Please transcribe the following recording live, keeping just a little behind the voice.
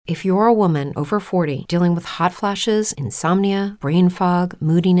If you're a woman over 40 dealing with hot flashes, insomnia, brain fog,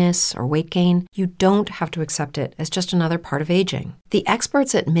 moodiness, or weight gain, you don't have to accept it as just another part of aging. The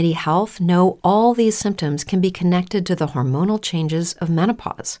experts at MIDI Health know all these symptoms can be connected to the hormonal changes of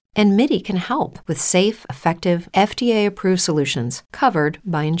menopause. And MIDI can help with safe, effective, FDA-approved solutions covered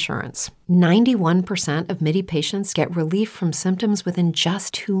by insurance. 91% of MIDI patients get relief from symptoms within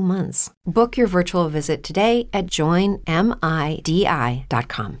just 2 months. Book your virtual visit today at joinmidi.com.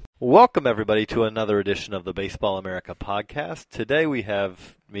 Welcome, everybody, to another edition of the Baseball America podcast. Today we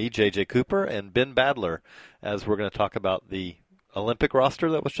have me, J.J. Cooper, and Ben Badler, as we're going to talk about the Olympic roster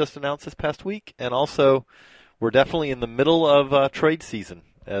that was just announced this past week. And also, we're definitely in the middle of trade season,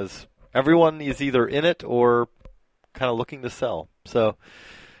 as everyone is either in it or kind of looking to sell. So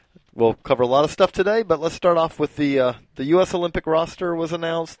we'll cover a lot of stuff today, but let's start off with the U.S. Olympic roster was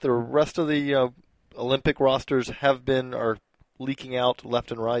announced. The rest of the Olympic rosters are leaking out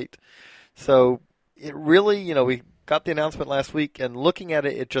left and right. So it really, we got the announcement last week, and looking at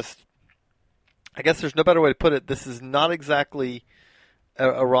it, I guess there's no better way to put it. This is not exactly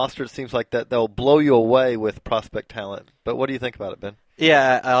a roster, it seems like, that'll blow you away with prospect talent. But what do you think about it, Ben?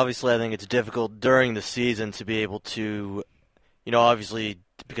 Yeah, obviously I think it's difficult during the season to be able to, obviously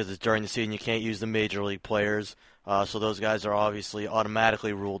because it's during the season you can't use the major league players, so those guys are obviously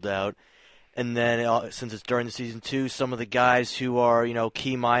automatically ruled out. And then since it's during the season too, some of the guys who are,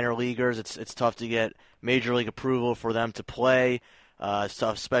 key minor leaguers, it's tough to get major league approval for them to play. It's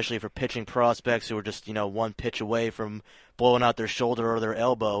tough, especially for pitching prospects who are just, one pitch away from blowing out their shoulder or their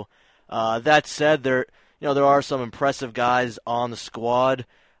elbow. That said, there are some impressive guys on the squad.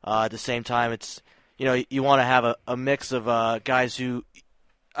 At the same time, it's, you want to have a mix of guys who,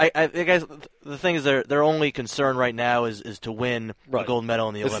 I guess the thing is their only concern right now is to win a gold medal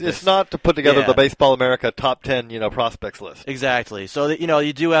in the Olympics. It's not to put together the Baseball America top 10, prospects list. Exactly. So that,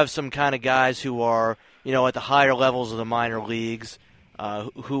 you do have some kind of guys who are, at the higher levels of the minor leagues,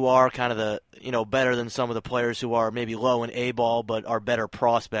 who are kind of the, better than some of the players who are maybe low in A-ball but are better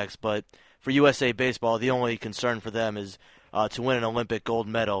prospects. But for USA Baseball, the only concern for them is to win an Olympic gold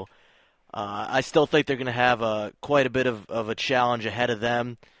medal. I still think they're going to have quite a bit of a challenge ahead of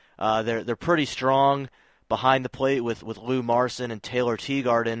them. They're pretty strong behind the plate with Lou Marson and Taylor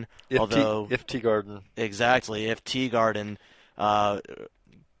Teagarden. If Teagarden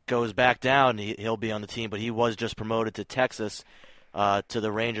goes back down, he'll be on the team. But he was just promoted to Texas, to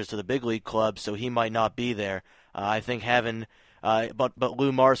the Rangers, to the big league club, so he might not be there. I think having, but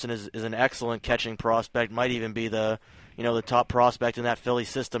Lou Marson is an excellent catching prospect. Might even be the top prospect in that Philly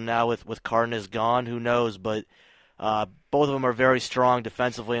system now with Cardenas gone. Who knows? But both of them are very strong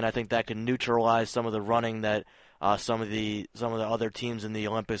defensively, and I think that can neutralize some of the running that some of the other teams in the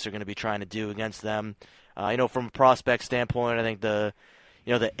Olympics are going to be trying to do against them. From a prospect standpoint, I think the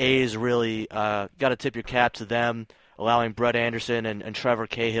A's really got to tip your cap to them, allowing Brett Anderson and Trevor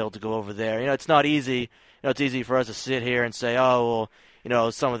Cahill to go over there. It's not easy. It's easy for us to sit here and say, oh,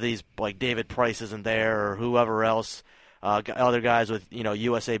 well, some of these, like David Price isn't there or whoever else. Other guys with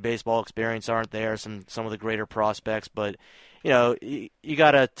USA Baseball experience aren't there. Some of the greater prospects, but you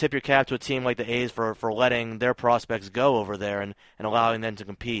got to tip your cap to a team like the A's for letting their prospects go over there and allowing them to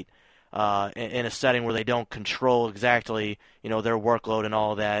compete in a setting where they don't control exactly their workload and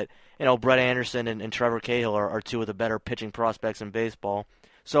all of that. Brett Anderson and Trevor Cahill are two of the better pitching prospects in baseball,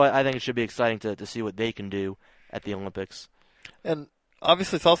 so I think it should be exciting to see what they can do at the Olympics. And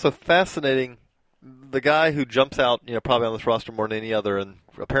obviously, it's also fascinating. The guy who jumps out, probably on this roster more than any other, and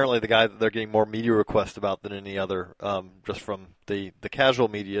apparently the guy that they're getting more media requests about than any other, just from the casual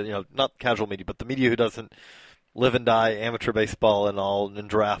media, not casual media, but the media who doesn't live and die amateur baseball and all, and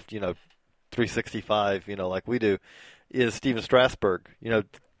draft, 365, like we do, is Steven Strasburg.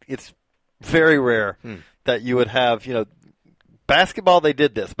 It's very rare that you would have, basketball, they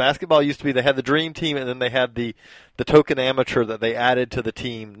did this. Basketball used to be they had the dream team, and then they had the token amateur that they added to the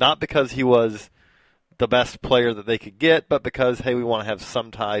team, not because he was the best player that they could get, but because, hey, we want to have some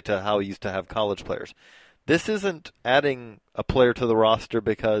tie to how we used to have college players. This isn't adding a player to the roster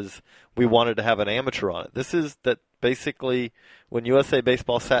because we wanted to have an amateur on it. This is that basically when USA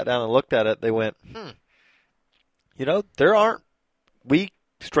Baseball sat down and looked at it, they went,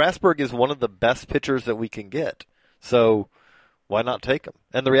 Strasburg is one of the best pitchers that we can get. So why not take him?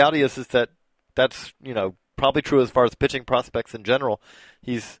 And the reality is that that's, probably true as far as pitching prospects in general.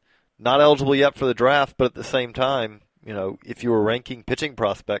 He's not eligible yet for the draft, but at the same time, if you were ranking pitching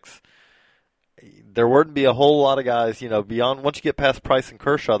prospects, there wouldn't be a whole lot of guys, beyond once you get past Price and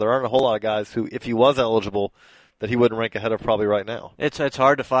Kershaw, there aren't a whole lot of guys who, if he was eligible, that he wouldn't rank ahead of probably right now. It's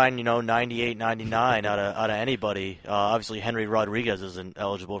hard to find 98, 99 out of anybody. Obviously Henry Rodriguez isn't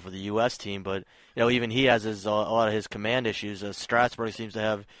eligible for the U.S. team, but even he has a lot of his command issues. Strasburg seems to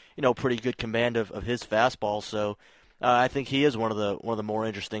have pretty good command of his fastball, so I think he is one of the more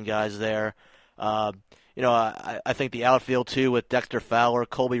interesting guys there. I think the outfield too with Dexter Fowler,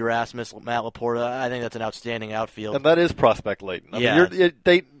 Colby Rasmus, Matt Laporta. I think that's an outstanding outfield, and that is prospect laden. I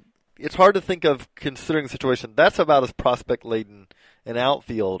mean, it's hard to think of, considering the situation, that's about as prospect laden an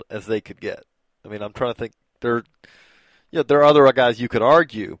outfield as they could get. I mean, I'm trying to think. There are other guys you could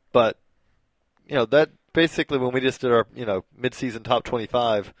argue, but that basically when we just did our mid-season top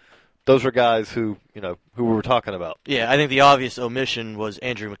 25, those are guys who we were talking about. Yeah, I think the obvious omission was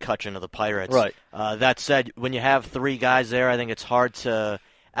Andrew McCutchen of the Pirates. Right. That said, when you have three guys there, I think it's hard to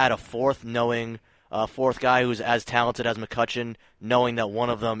add a fourth, knowing a fourth guy who's as talented as McCutchen, knowing that one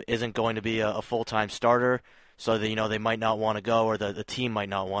of them isn't going to be a full-time starter, so that they might not want to go, or the team might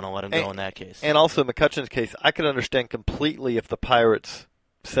not want to let him go in that case. And also in McCutchen's case, I could understand completely if the Pirates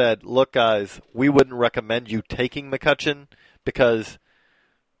said, "Look, guys, we wouldn't recommend you taking McCutchen because,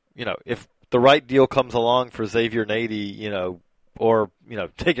 if the right deal comes along for Xavier Nady, or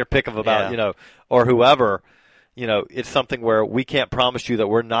take your pick of about or whoever, it's something where we can't promise you that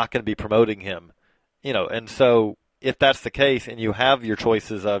we're not going to be promoting him." And so if that's the case and you have your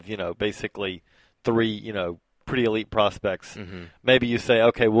choices of, basically three, pretty elite prospects, maybe you say,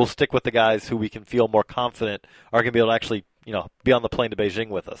 okay, we'll stick with the guys who we can feel more confident are going to be able to actually, be on the plane to Beijing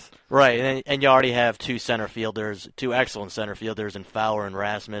with us. Right, and you already have two excellent center fielders in Fowler and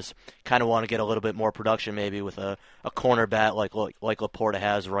Rasmus. Kind of want to get a little bit more production maybe with a corner bat like Laporta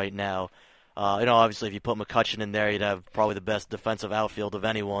has right now. Obviously if you put McCutchen in there, you'd have probably the best defensive outfield of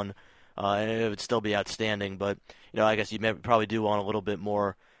anyone. And it would still be outstanding, but I guess you probably do want a little bit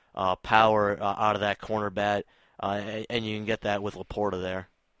more power out of that corner bat, and you can get that with Laporta there.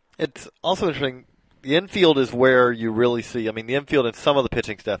 It's also interesting. The infield is where you really see. I mean, the infield and some of the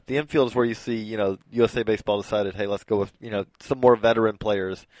pitching stuff. The infield is where you see. USA Baseball decided, hey, let's go with some more veteran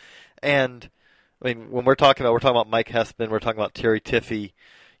players. And I mean, when we're talking about Mike Hessman, we're talking about Terry Tiffey,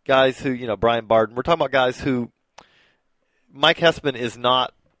 guys who Brian Barden. We're talking about guys who Mike Hessman is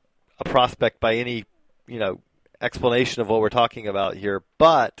not a prospect by any, explanation of what we're talking about here.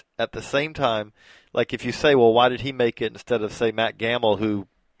 But at the same time, like if you say, well, why did he make it instead of, say, Matt Gamble, who,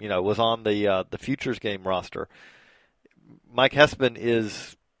 was on the Futures Game roster? Mike Hessman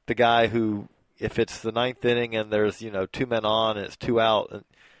is the guy who, if it's the ninth inning and there's, two men on and it's two out, and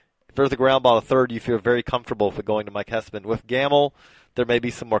if there's a ground ball to third, you feel very comfortable with going to Mike Hessman. With Gamble, there may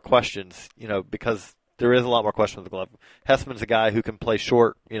be some more questions, because there is a lot more questions with the glove. Hessman's a guy who can play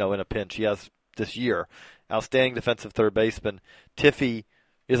short, in a pinch. He has this year. Outstanding defensive third baseman. Tiffey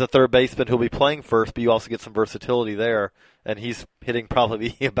is a third baseman who'll be playing first, but you also get some versatility there, and he's hitting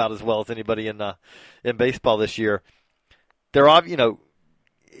probably about as well as anybody in baseball this year. They're I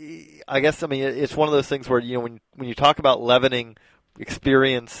guess it's one of those things where when you talk about leavening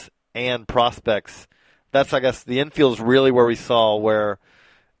experience and prospects, that's I guess the infield is really where we saw where.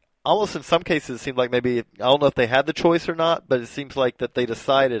 Almost in some cases, it seemed like maybe, I don't know if they had the choice or not, but it seems like that they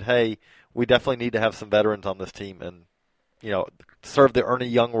decided, hey, we definitely need to have some veterans on this team and, serve the Ernie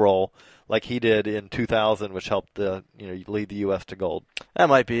Young role like he did in 2000, which helped lead the U.S. to gold. That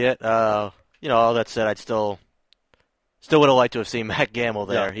might be it. All that said, I'd still would have liked to have seen Matt Gamble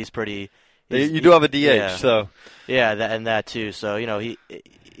there. Yeah. He's pretty. You do have a DH, so. Yeah, that too. So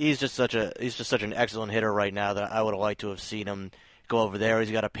he's just such an excellent hitter right now that I would have liked to have seen him go over there.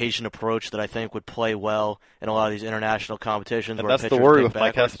 He's got a patient approach that I think would play well in a lot of these international competitions. And that's the worry with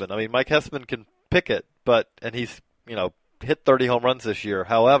Mike Hessman. I mean, Mike Hessman can pick it, and he's hit 30 home runs this year.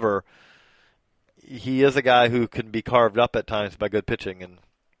 However, he is a guy who can be carved up at times by good pitching, and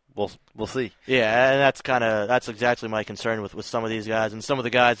we'll see. Yeah, and that's exactly my concern with some of these guys and some of the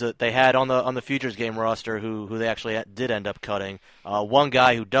guys that they had on the Futures Game roster who they actually did end up cutting. One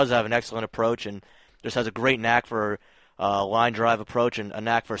guy who does have an excellent approach and just has a great knack for line drive approach and a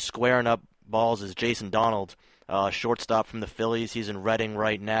knack for squaring up balls is Jason Donald, shortstop from the Phillies. He's in Reading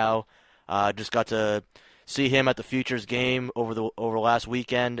right now. Just got to see him at the Futures Game over last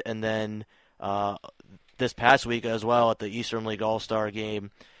weekend, and then this past week as well at the Eastern League All-Star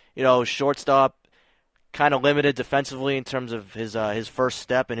Game. Shortstop, kind of limited defensively in terms of his first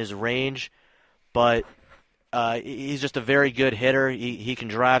step and his range, but he's just a very good hitter. He can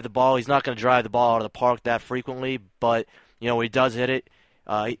drive the ball. He's not going to drive the ball out of the park that frequently, but when he does hit it,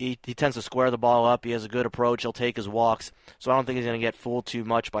 he tends to square the ball up. He has a good approach. He'll take his walks. So I don't think he's going to get fooled too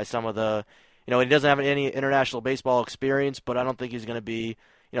much by some of the, he doesn't have any international baseball experience, but I don't think he's going to be,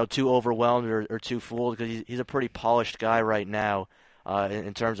 too overwhelmed or too fooled, because he's a pretty polished guy right now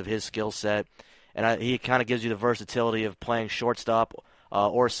in terms of his skill set. And he kind of gives you the versatility of playing shortstop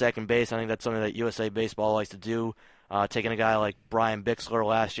or second base. I think that's something that USA Baseball likes to do, taking a guy like Brian Bixler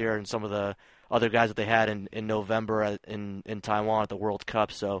last year and some of the other guys that they had in November in Taiwan at the World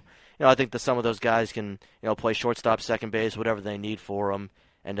Cup. So, I think that some of those guys can, play shortstop, second base, whatever they need for them,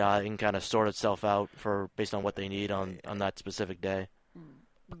 and it can kind of sort itself out based on what they need on that specific day.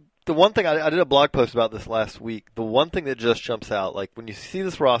 The one thing, I did a blog post about this last week, the one thing that just jumps out, like when you see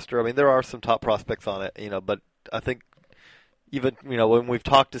this roster, I mean, there are some top prospects on it, but I think even, when we've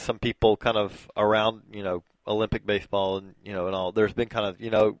talked to some people kind of around, Olympic baseball and, and all, there's been kind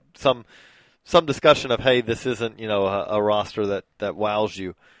of, some discussion of, hey, this isn't, a roster that wows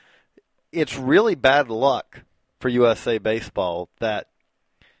you. It's really bad luck for USA Baseball that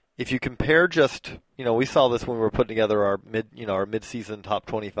if you compare just, we saw this when we were putting together our mid-season top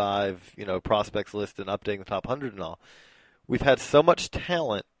 25, prospects list and updating the top 100 and all. We've had so much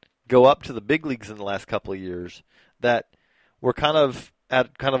talent go up to the big leagues in the last couple of years that we're kind of at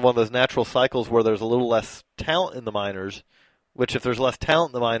one of those natural cycles where there's a little less talent in the minors, which if there's less talent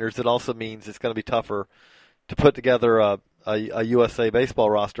in the minors, it also means it's going to be tougher to put together a USA Baseball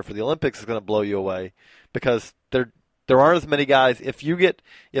roster for the Olympics. Is going to blow you away because there aren't as many guys. If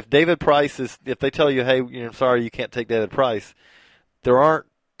David Price if they tell you, hey, sorry, you can't take David Price, there aren't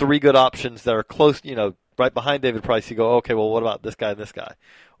three good options that are close, right behind David Price. You go, okay, well, what about this guy and this guy?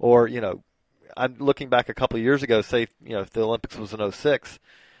 Or, I'm looking back a couple of years ago, say, if the Olympics was in 06,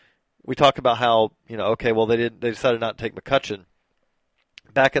 we talk about how, okay, well, they decided not to take McCutchen.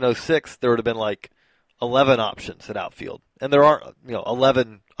 Back in 06, there would have been like 11 options at outfield. And there aren't,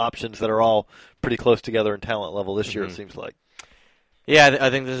 11 options that are all pretty close together in talent level this year, it seems like. Yeah, I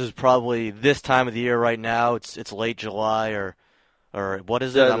think this is probably this time of the year right now. It's late July or what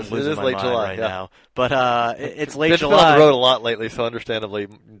is it? Yeah, I'm losing my mind right now. But it's late It's July. been on the road a lot lately, so understandably,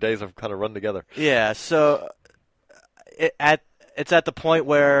 days have kind of run together. Yeah, so it's at the point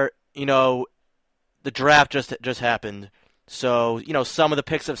where, the draft just happened. So, some of the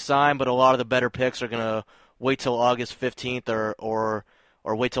picks have signed, but a lot of the better picks are going to wait till August 15th or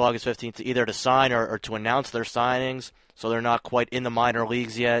wait till August 15th to either to sign or to announce their signings. So they're not quite in the minor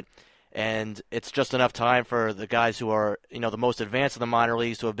leagues yet. And it's just enough time for the guys who are, the most advanced in the minor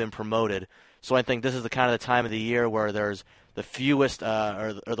leagues to have been promoted. So I think this is the kind of the time of the year where there's the fewest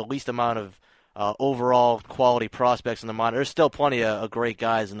or the least amount of overall quality prospects in the minor. There's still plenty of great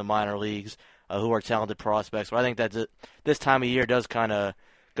guys in the minor leagues who are talented prospects. But I think that this time of year does kind of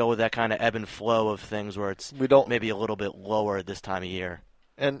go with that kind of ebb and flow of things where it's maybe a little bit lower this time of year.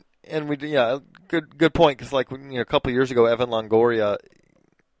 And good point, because like a couple of years ago, Evan Longoria,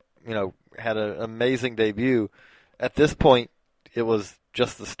 had an amazing debut. At this point, it was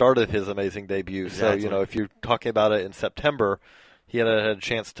just the start of his amazing debut. Exactly. So, if you're talking about it in September, he had a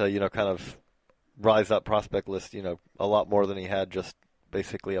chance to, kind of rise up prospect list, a lot more than he had just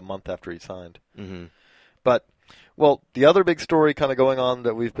basically a month after he signed. Mm-hmm. But, well, the other big story kind of going on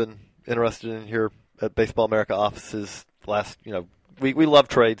that we've been interested in here at Baseball America offices we love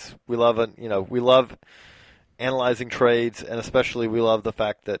trades. We love analyzing trades, and especially we love the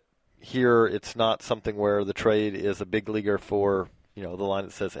fact that here it's not something where the trade is a big leaguer for, the line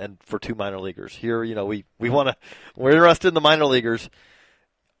that says, and for two minor leaguers. Here, we're interested in the minor leaguers.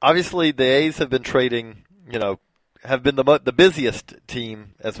 Obviously, the A's have been trading, have been the busiest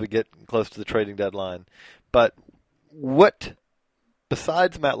team as we get close to the trading deadline. But what,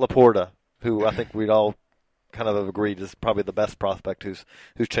 besides Matt Laporta, who I think we'd all kind of have agreed is probably the best prospect who's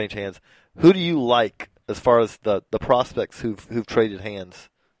changed hands, who do you like as far as the prospects who've traded hands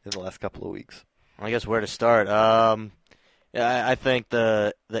in the last couple of weeks? I guess where to start. I think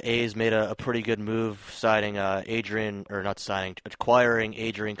the A's made a pretty good move acquiring Adrian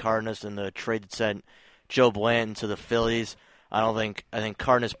Cardenas in the trade that sent Joe Blanton to the Phillies. I think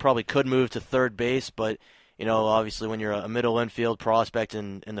Cardenas probably could move to third base, but obviously when you're a middle infield prospect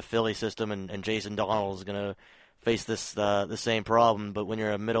in the Philly system, and Jason Donald is going to face the same problem, but when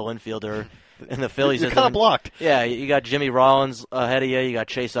you're a middle infielder in the Philly you're system, kind of blocked. Yeah, you got Jimmy Rollins ahead of you, you got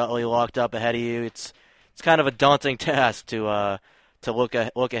Chase Utley locked up ahead of you. It's kind of a daunting task to look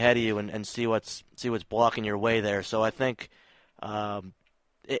ahead of you and see what's blocking your way there. So I think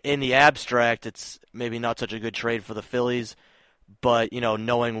in the abstract, it's maybe not such a good trade for the Phillies. But,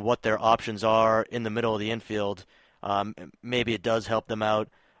 knowing what their options are in the middle of the infield, maybe it does help them out.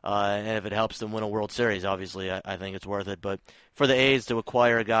 And if it helps them win a World Series, obviously, I think it's worth it. But for the A's to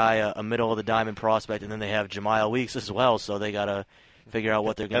acquire a guy, a middle of the diamond prospect, and then they have Jemiah Weeks as well, so they got a figure out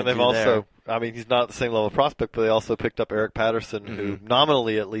what they're going to do there. And they've also, there. I mean, he's not the same level of prospect, but they also picked up Eric Patterson, who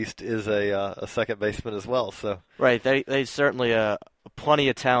nominally at least is a second baseman as well. So right, they certainly plenty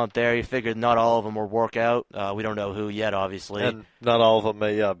of talent there. You figured not all of them will work out. We don't know who yet, obviously, and not all of them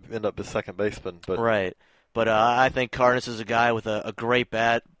may end up as second baseman. But right. But I think Cardenas is a guy with a great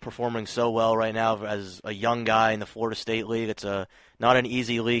bat, performing so well right now as a young guy in the Florida State League. It's not an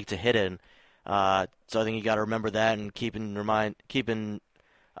easy league to hit in. So I think you got to remember that and keep in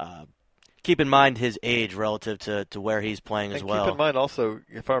mind his age relative to where he's playing as well. Keep in mind also,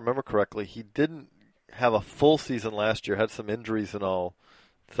 if I remember correctly, he didn't have a full season last year, had some injuries and all.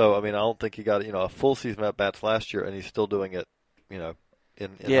 So I mean, I don't think he got a full season at bats last year, and he's still doing it,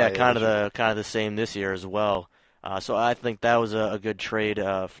 kind of the same this year as well. So I think that was a good trade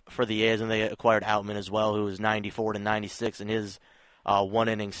for the A's, and they acquired Outman as well, who was 94 to 96 in his one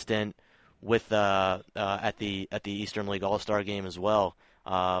inning stint with at the Eastern League All-Star game as well.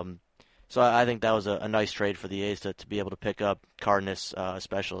 So I think that was a nice trade for the A's to be able to pick up Cardenas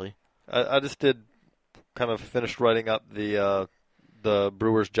especially. I just did kind of finished writing up the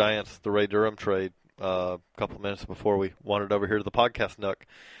Brewers Giants, the Ray Durham trade a couple of minutes before we wandered over here to the podcast nook,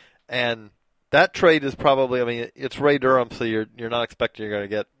 and that trade is probably, I mean, it's Ray Durham, so you're not expecting you're going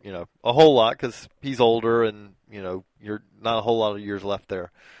to get a whole lot because he's older and you're not a whole lot of years left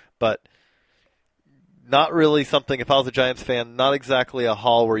there, but not really something. If I was a Giants fan, not exactly a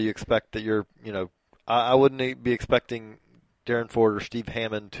haul where you expect that I wouldn't be expecting Darren Ford or Steve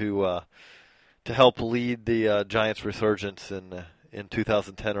Hammond to help lead the Giants' resurgence in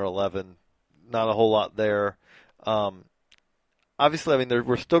 2010 or 11. Not a whole lot there. Obviously, I mean,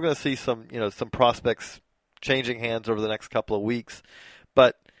 we're still going to see some prospects changing hands over the next couple of weeks.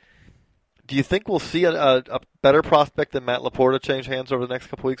 But do you think we'll see a better prospect than Matt Laporta change hands over the next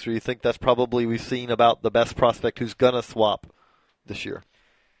couple of weeks, or do you think that's probably we've seen about the best prospect who's going to swap this year?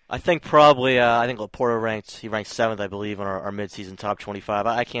 I think probably. I think Laporta ranks 7th, I believe, on our midseason top 25.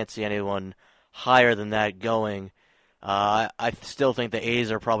 I can't see anyone higher than that going. I still think the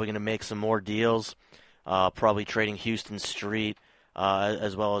A's are probably going to make some more deals, probably trading Houston Street,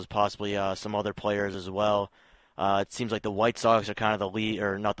 as well as possibly some other players as well. It seems like the White Sox are kind of the lead,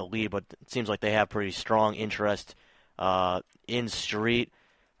 or not the lead, but it seems like they have pretty strong interest in Street.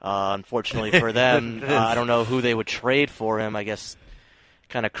 Unfortunately for them, I don't know who they would trade for him. I guess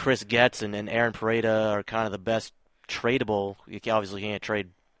kind of Chris Getz and Aaron Pareda are kind of the best tradable. You obviously can't trade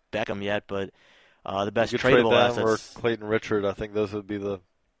Beckham yet, but the best tradable assets. Or Clayton Richard, I think those would be the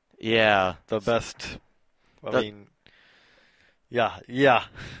best. Yeah.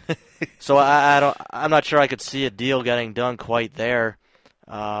 So I'm not sure I could see a deal getting done quite there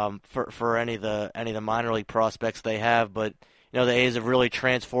for any of the minor league prospects they have, but the A's have really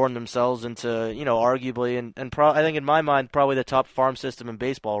transformed themselves into arguably and I think in my mind probably the top farm system in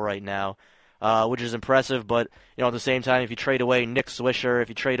baseball right now, which is impressive. But at the same time, if you trade away Nick Swisher, if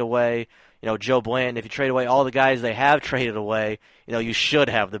you trade away Joe Blanton, if you trade away all the guys they have traded away, you should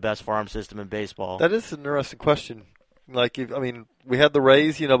have the best farm system in baseball. That is an interesting question. We had the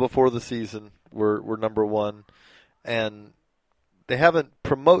Rays, before the season were number one, and they've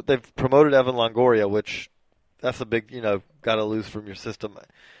promoted Evan Longoria, which that's a big, got to lose from your system.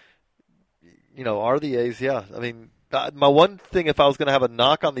 Are the A's? Yeah. I mean, my one thing, if I was going to have a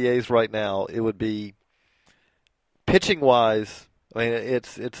knock on the A's right now, it would be pitching wise. I mean,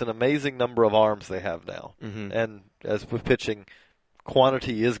 it's an amazing number of arms they have now, and as with pitching,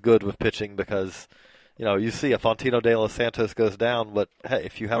 quantity is good with pitching because. You see if Fontino de los Santos goes down, but hey,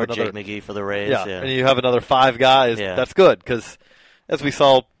 if you have another Jake McGee for the Rays, and you have another 5 guys, that's good because as we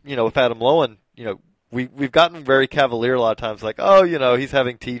saw, with Adam Lowen, we've gotten very cavalier a lot of times, like he's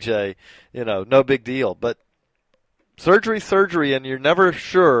having TJ, no big deal, but surgery, and you're never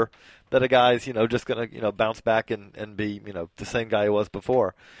sure that a guy's just gonna bounce back and be the same guy he was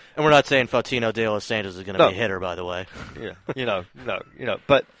before. And we're not saying Fontino de los Santos is going to be a hitter, by the way.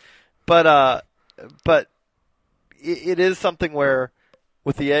 But it is something where,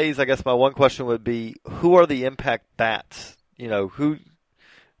 with the A's, I guess my one question would be, who are the impact bats? Who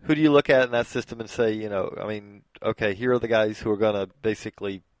do you look at in that system and say, okay, here are the guys who are going to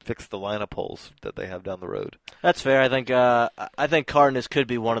basically fix the lineup holes that they have down the road. That's fair. I think Cardenas could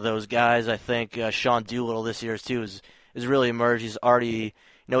be one of those guys. I think Sean Doolittle this year too is really emerged. He's already,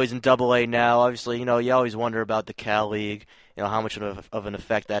 he's in Double-A now. Obviously, you always wonder about the Cal League, how much of an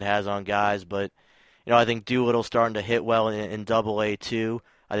effect that has on guys, but. I think Doolittle's starting to hit well in Double-A too.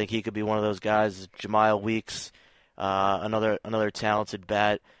 I think he could be one of those guys. Jemile Weeks, another talented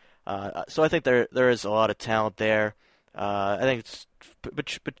bat. So I think there is a lot of talent there. I think but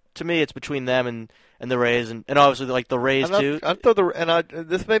to me it's between them and and the Rays, and obviously like the Rays too. I'd throw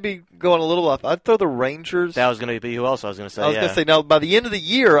this may be going a little off. I'd throw the Rangers. That was going to be who else I was going to say. I was going to say now by the end of the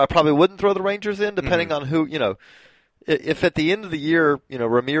year, I probably wouldn't throw the Rangers in, depending on who If at the end of the year,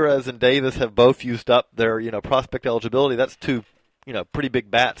 Ramirez and Davis have both used up their prospect eligibility, that's two pretty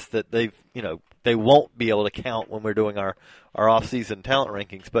big bats that they won't be able to count when we're doing our off-season talent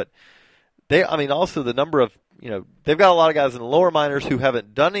rankings. But also the number of they've got a lot of guys in the lower minors who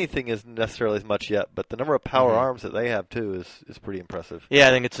haven't done anything as necessarily as much yet, but the number of power arms that they have too is pretty impressive. Yeah, I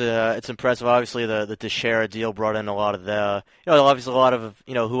think it's impressive. Obviously, the Teixeira deal brought in a lot of the obviously a lot of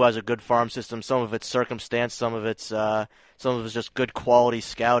who has a good farm system. Some of it's circumstance, some of it's just good quality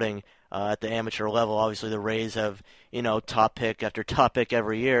scouting at the amateur level. Obviously, the Rays have top pick after top pick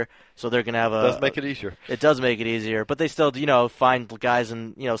every year, so they're going to have It does make it easier. It does make it easier, but they still find guys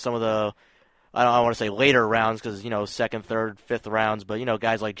in some of the. I don't want to say later rounds because, second, third, fifth rounds, but,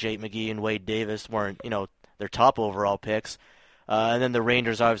 guys like Jake McGee and Wade Davis weren't, their top overall picks. And then the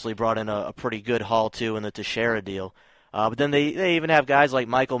Rangers obviously brought in a pretty good haul, too, in the Teixeira deal. But then they even have guys like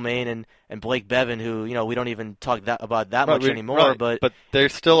Michael Maine and Blake Bevan who, we don't even talk about that much anymore. Right. But they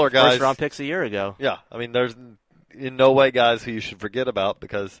still are guys. First-round picks a year ago. Yeah. There's in no way guys who you should forget about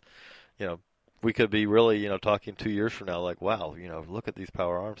because, we could be really, talking 2 years from now, like, wow, look at these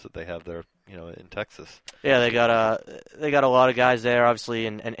power arms that they have there, in Texas. Yeah, they got a lot of guys there, obviously,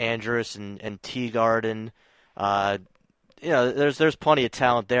 and Andrus and Teagard, and there's plenty of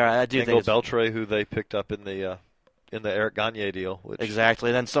talent there. I do think Beltre, who they picked up in the Eric Gagne deal. Exactly.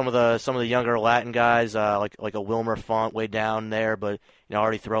 And then some of the younger Latin guys, like a Wilmer Font way down there, but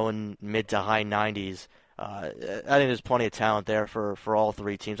already throwing mid to high 90s. I think there's plenty of talent there for all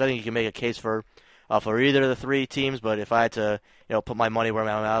three teams. I think you can make a case for either of the three teams, but if I had to put my money where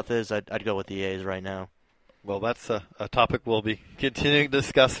my mouth is, I'd go with the A's right now. Well, that's a topic we'll be continuing to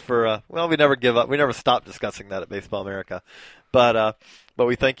discuss for we never give up. We never stop discussing that at Baseball America. But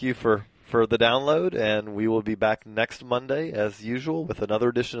we thank you for the download, and we will be back next Monday as usual with another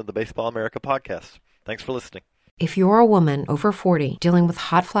edition of the Baseball America podcast. Thanks for listening. If you're a woman over 40 dealing with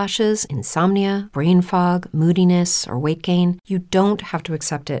hot flashes, insomnia, brain fog, moodiness, or weight gain, you don't have to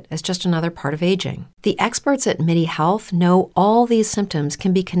accept it as just another part of aging. The experts at MIDI Health know all these symptoms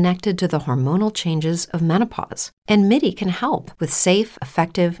can be connected to the hormonal changes of menopause. And MIDI can help with safe,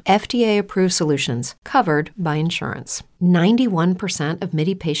 effective, FDA-approved solutions covered by insurance. 91% of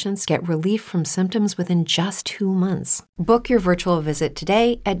MIDI patients get relief from symptoms within just 2 months. Book your virtual visit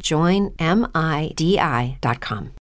today at joinmidi.com.